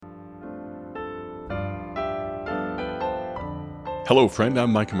Hello, friend.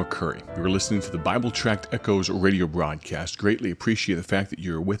 I'm Micah McCurry. You're listening to the Bible Tract Echoes radio broadcast. Greatly appreciate the fact that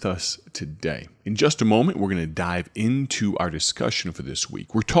you're with us today. In just a moment, we're going to dive into our discussion for this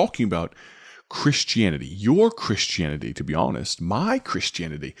week. We're talking about Christianity, your Christianity, to be honest, my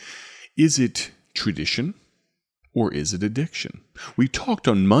Christianity. Is it tradition or is it addiction? We talked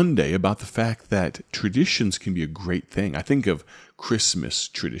on Monday about the fact that traditions can be a great thing. I think of Christmas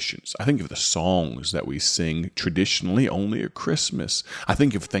traditions. I think of the songs that we sing traditionally only at Christmas. I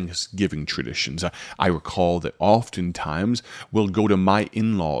think of Thanksgiving traditions. I recall that oftentimes we'll go to my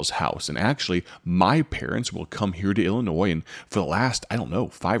in-laws' house, and actually my parents will come here to Illinois, and for the last,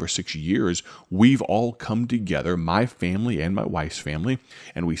 5 or 6 years, we've all come together, my family and my wife's family,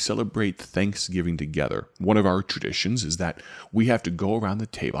 and we celebrate Thanksgiving together. One of our traditions is that we have to go around the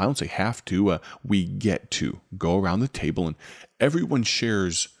table. I don't say have to, we get to go around the table, and everyone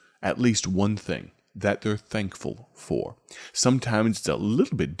shares at least one thing that they're thankful for. Sometimes it's a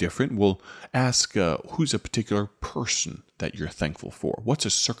little bit different. We'll ask who's a particular person that you're thankful for. What's a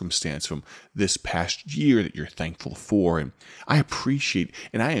circumstance from this past year that you're thankful for? And I appreciate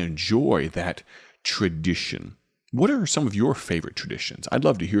and I enjoy that tradition. What are some of your favorite traditions? I'd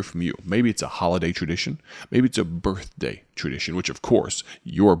love to hear from you. Maybe it's a holiday tradition. Maybe it's a birthday tradition, which of course,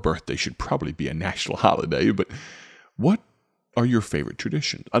 your birthday should probably be a national holiday. But what are your favorite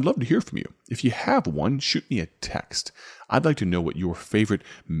traditions? I'd love to hear from you. If you have one, shoot me a text. I'd like to know what your favorite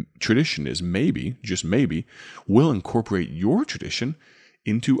tradition is. Maybe, just maybe, we'll incorporate your tradition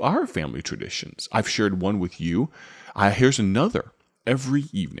into our family traditions. I've shared one with you. Here's another. Every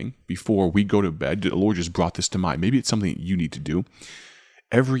evening before we go to bed, the Lord just brought this to mind. Maybe it's something you need to do.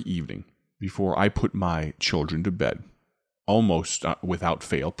 Every evening before I put my children to bed, almost without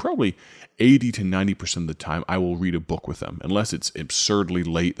fail, probably 80 to 90% of the time, I will read a book with them. Unless it's absurdly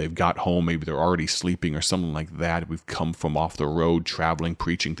late, they've got home, maybe they're already sleeping or something like that. We've come from off the road, traveling,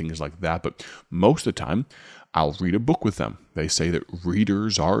 preaching, things like that. But most of the time, I'll read a book with them. They say that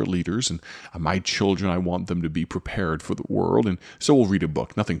readers are leaders, and my children, I want them to be prepared for the world, and so we'll read a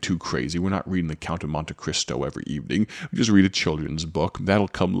book. Nothing too crazy. We're not reading the Count of Monte Cristo every evening. We just read a children's book. That'll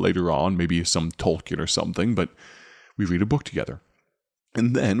come later on, maybe some Tolkien or something, but we read a book together.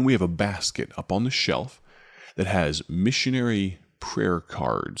 And then we have a basket up on the shelf that has missionary prayer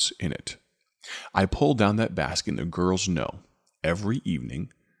cards in it. I pull down that basket, and the girls know every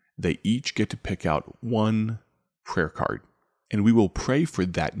evening they each get to pick out one prayer card, and we will pray for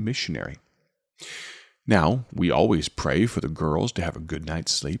that missionary. Now, we always pray for the girls to have a good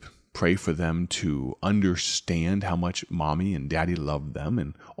night's sleep, pray for them to understand how much mommy and daddy love them,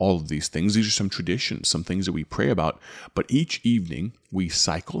 and all of these things. These are some traditions, some things that we pray about. But each evening, we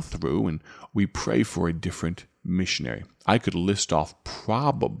cycle through and we pray for a different missionary. I could list off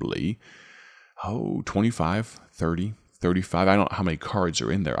probably, 25, 30, 35. I don't know how many cards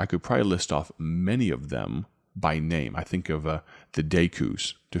are in there. I could probably list off many of them by name. I think of the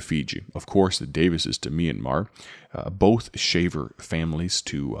Dekus to Fiji, of course, the Davises to Myanmar, both Shaver families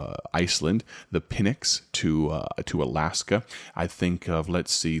to Iceland, the Pinnocks to Alaska. I think of, the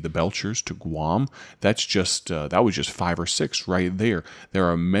Belchers to Guam. That's just that was just 5 or 6 right there. There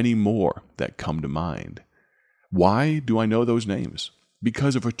are many more that come to mind. Why do I know those names?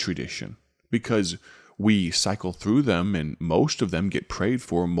 Because of a tradition. Because we cycle through them, and most of them get prayed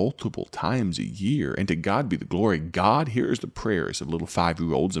for multiple times a year. And to God be the glory. God hears the prayers of little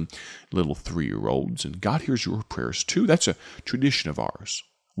 5-year-olds and little 3-year-olds, and God hears your prayers too. That's a tradition of ours.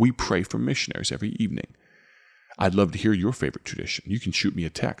 We pray for missionaries every evening. I'd love to hear your favorite tradition. You can shoot me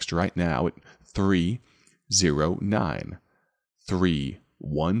a text right now at 309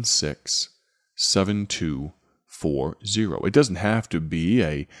 316 7240. It doesn't have to be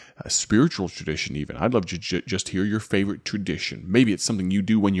a spiritual tradition even. I'd love to just hear your favorite tradition. Maybe it's something you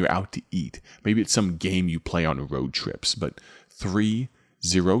do when you're out to eat. Maybe it's some game you play on road trips. But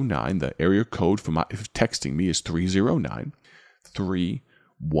 309, the area code for texting me is 309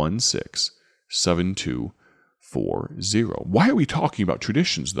 316 7240. Why are we talking about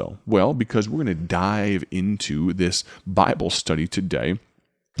traditions though? Well, because we're going to dive into this Bible study today.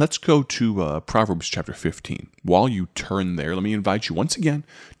 Let's go to Proverbs chapter 15. While you turn there, let me invite you once again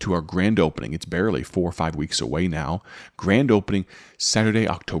to our grand opening. It's barely 4 or 5 weeks away now. Grand opening, Saturday,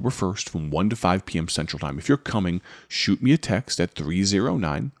 October 1st from 1 to 5 p.m. Central Time. If you're coming, shoot me a text at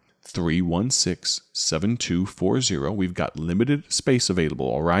 309 316 7240. We've got limited space available,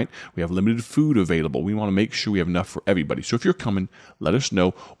 all right? We have limited food available. We want to make sure we have enough for everybody. So if you're coming, let us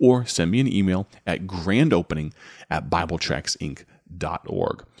know, or send me an email at grandopening@BibleTractsInc.com.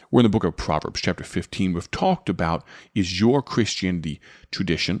 We're in the book of Proverbs, chapter 15. We've talked about, is your Christianity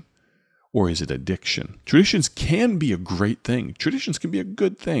tradition or is it addiction? Traditions can be a great thing. Traditions can be a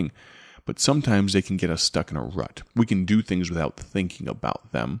good thing, but sometimes they can get us stuck in a rut. We can do things without thinking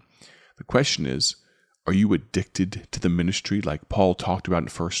about them. The question is, are you addicted to the ministry like Paul talked about in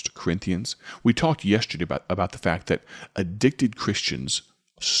 1 Corinthians? We talked yesterday about the fact that addicted Christians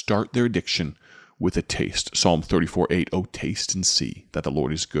start their addiction with a taste. Psalm 34:8, "Oh, taste and see that the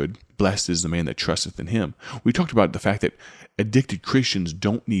Lord is good. Blessed is the man that trusteth in him." We talked about the fact that addicted Christians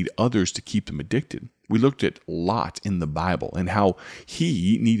don't need others to keep them addicted. We looked at Lot in the Bible and how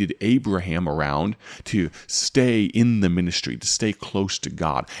he needed Abraham around to stay in the ministry, to stay close to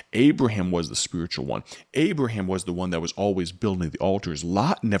God. Abraham was the spiritual one. Abraham was the one that was always building the altars.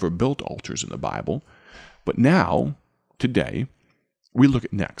 Lot never built altars in the Bible. But now, today, we look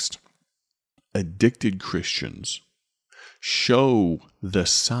at next. Addicted Christians show the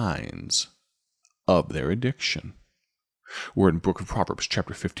signs of their addiction. We're in the book of Proverbs,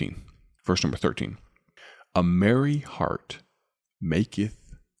 chapter 15, verse number 13. "A merry heart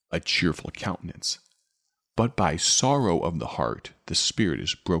maketh a cheerful countenance, but by sorrow of the heart the spirit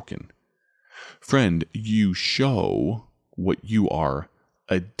is broken." Friend, you show what you are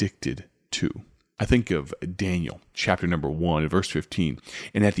addicted to. I think of Daniel, chapter number 1, verse 15.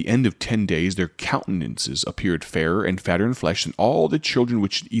 "And at the end of 10 days their countenances appeared fairer and fatter in flesh than all the children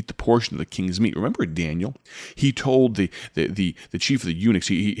which should eat the portion of the king's meat." Remember Daniel? He told the chief of the eunuchs,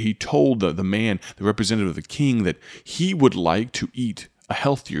 he told the man, the representative of the king, that he would like to eat a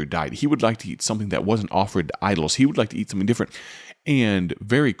healthier diet. He would like to eat something that wasn't offered to idols. He would like to eat something different. And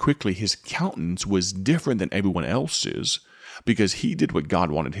very quickly his countenance was different than everyone else's because he did what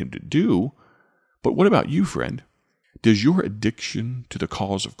God wanted him to do. But what about you, friend? Does your addiction to the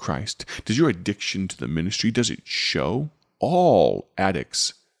cause of Christ, does your addiction to the ministry, does it show? All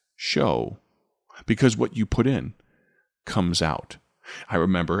addicts show, because what you put in comes out. I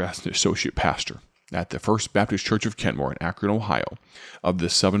remember as an associate pastor at the First Baptist Church of Kenmore in Akron, Ohio, of the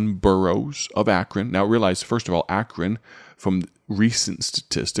 7 boroughs of Akron. Now realize, first of all, Akron, from recent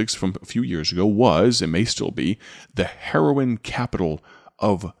statistics from a few years ago, was, and may still be, the heroin capital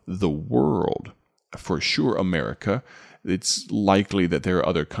of the world. For sure, America. It's likely that there are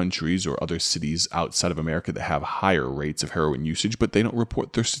other countries or other cities outside of America that have higher rates of heroin usage, but they don't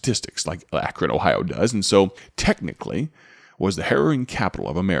report their statistics like Akron, Ohio does. And so technically was the heroin capital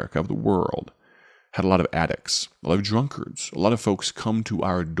of America, of the world. Had a lot of addicts, a lot of drunkards, a lot of folks come to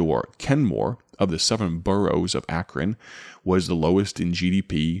our door. Kenmore, of the 7 boroughs of Akron, was the lowest in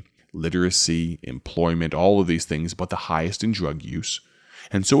GDP, literacy, employment, all of these things, but the highest in drug use.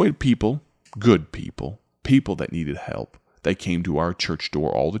 And so we had people, good people that needed help. They came to our church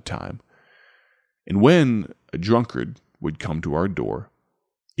door all the time. And when a drunkard would come to our door,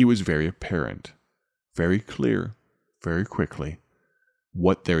 it was very apparent, very clear, very quickly,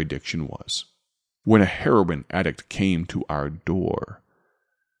 what their addiction was. When a heroin addict came to our door,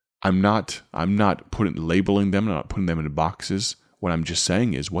 I'm not labeling them, I'm not putting them in boxes. What I'm just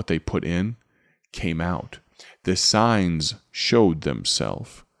saying is what they put in came out. The signs showed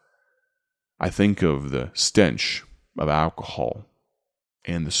themselves. I think of the stench of alcohol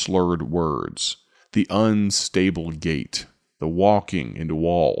and the slurred words, the unstable gait, the walking into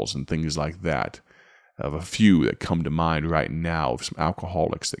walls and things like that, of a few that come to mind right now of some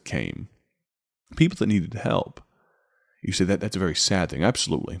alcoholics that came. People that needed help. You say that's a very sad thing.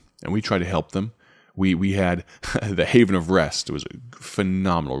 Absolutely. And we try to help them. We had the Haven of Rest. It was a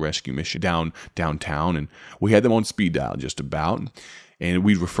phenomenal rescue mission downtown, and we had them on speed dial just about. And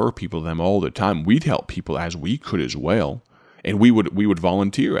we'd refer people to them all the time. We'd help people as we could as well. And we would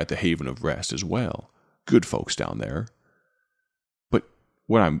volunteer at the Haven of Rest as well. Good folks down there. But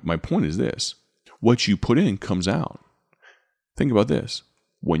my point is this. What you put in comes out. Think about this.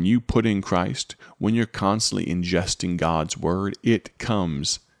 When you put in Christ, when you're constantly ingesting God's word, it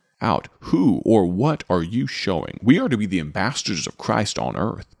comes out. Who or what are you showing? We are to be the ambassadors of Christ on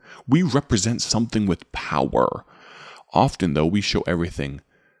earth. We represent something with power. Often, though, we show everything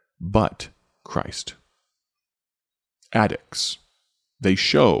but Christ. Addicts, they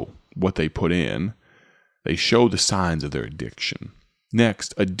show what they put in. They show the signs of their addiction.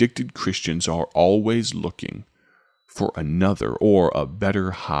 Next, addicted Christians are always looking for another or a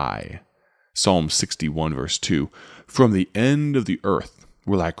better high. Psalm 61, verse 2, "From the end of the earth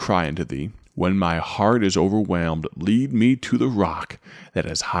will I cry unto thee. When my heart is overwhelmed, lead me to the rock that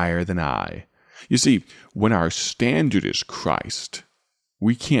is higher than I." You see, when our standard is Christ,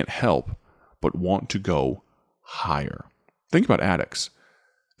 we can't help but want to go higher. Think about addicts.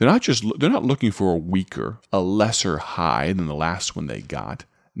 They're not looking for a lesser high than the last one they got.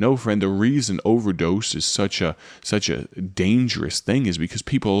 No, friend, the reason overdose is such a dangerous thing is because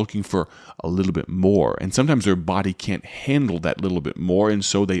people are looking for a little bit more. And sometimes their body can't handle that little bit more, and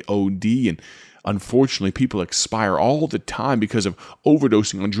so they OD. And unfortunately, people expire all the time because of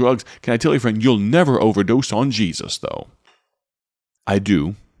overdosing on drugs. Can I tell you, friend, you'll never overdose on Jesus, though. I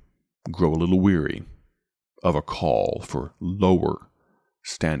do grow a little weary of a call for lower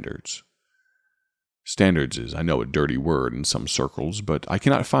standards. Standards is, I know, a dirty word in some circles, but I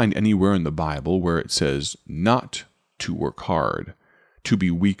cannot find anywhere in the Bible where it says not to work hard, to be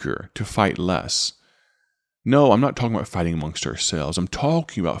weaker, to fight less. No, I'm not talking about fighting amongst ourselves. I'm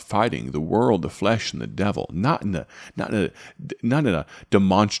talking about fighting the world, the flesh, and the devil, not in a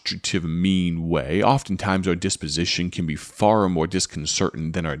demonstrative, mean way. Oftentimes our disposition can be far more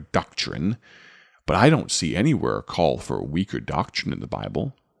disconcerting than our doctrine, but I don't see anywhere a call for a weaker doctrine in the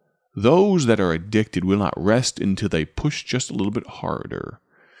Bible. Those that are addicted will not rest until they push just a little bit harder.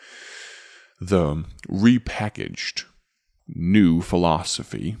 The repackaged new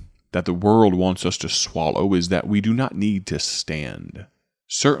philosophy that the world wants us to swallow is that we do not need to stand.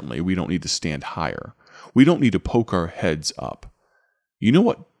 Certainly, we don't need to stand higher. We don't need to poke our heads up. You know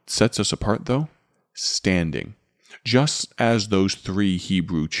what sets us apart, though? Standing. Just as those 3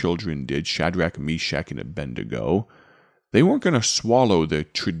 Hebrew children did, Shadrach, Meshach, and Abednego, they weren't going to swallow the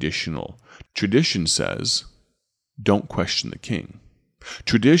traditional. Tradition says, don't question the king.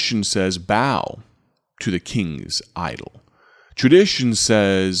 Tradition says, bow to the king's idol. Tradition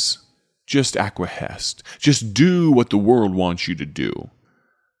says, just acquiesce. Just do what the world wants you to do.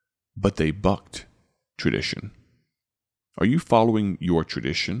 But they bucked tradition. Are you following your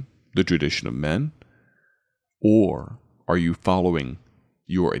tradition, the tradition of men? Or are you following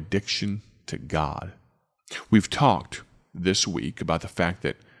your addiction to God? We've talked this week about the fact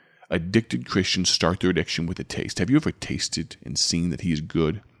that addicted Christians start their addiction with a taste. Have you ever tasted and seen that he is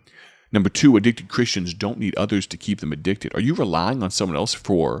good? Number 2, addicted Christians don't need others to keep them addicted. Are you relying on someone else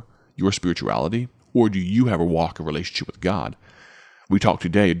for your spirituality? Or do you have a walk of relationship with God? We talked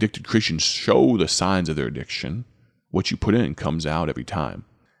today, addicted Christians show the signs of their addiction. What you put in comes out every time.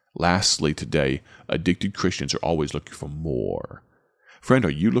 Lastly today, addicted Christians are always looking for more. Friend, are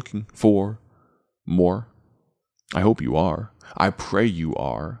you looking for more? I hope you are. I pray you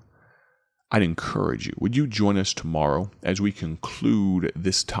are. I'd encourage you. Would you join us tomorrow as we conclude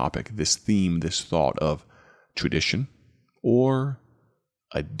this topic, this theme, this thought of tradition or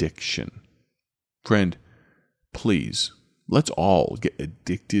addiction? Friend, please, let's all get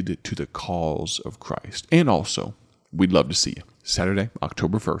addicted to the cause of Christ. And also, we'd love to see you Saturday,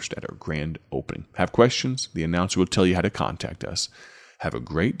 October 1st at our grand opening. Have questions? The announcer will tell you how to contact us. Have a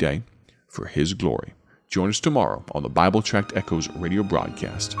great day for His glory. Join us tomorrow on the Bible Tract Echoes radio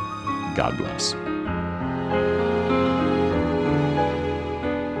broadcast. God bless.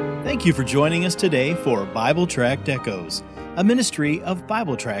 Thank you for joining us today for Bible Tract Echoes, a ministry of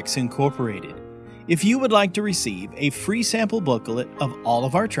Bible Tracts Incorporated. If you would like to receive a free sample booklet of all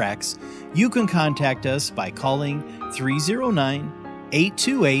of our tracts, you can contact us by calling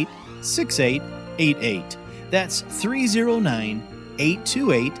 309-828-6888. That's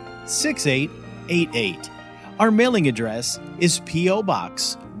 309-828-6888. Our mailing address is P.O.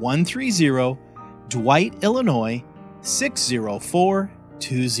 Box 130, Dwight, Illinois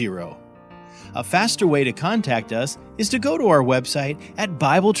 60420. A faster way to contact us is to go to our website at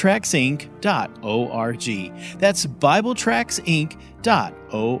BibleTractsInc.org. That's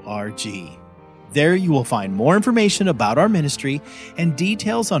BibleTractsInc.org. There you will find more information about our ministry and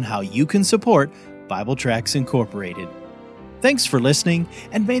details on how you can support Bible Tracts Incorporated. Thanks for listening,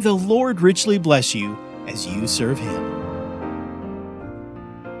 and may the Lord richly bless you as you serve Him.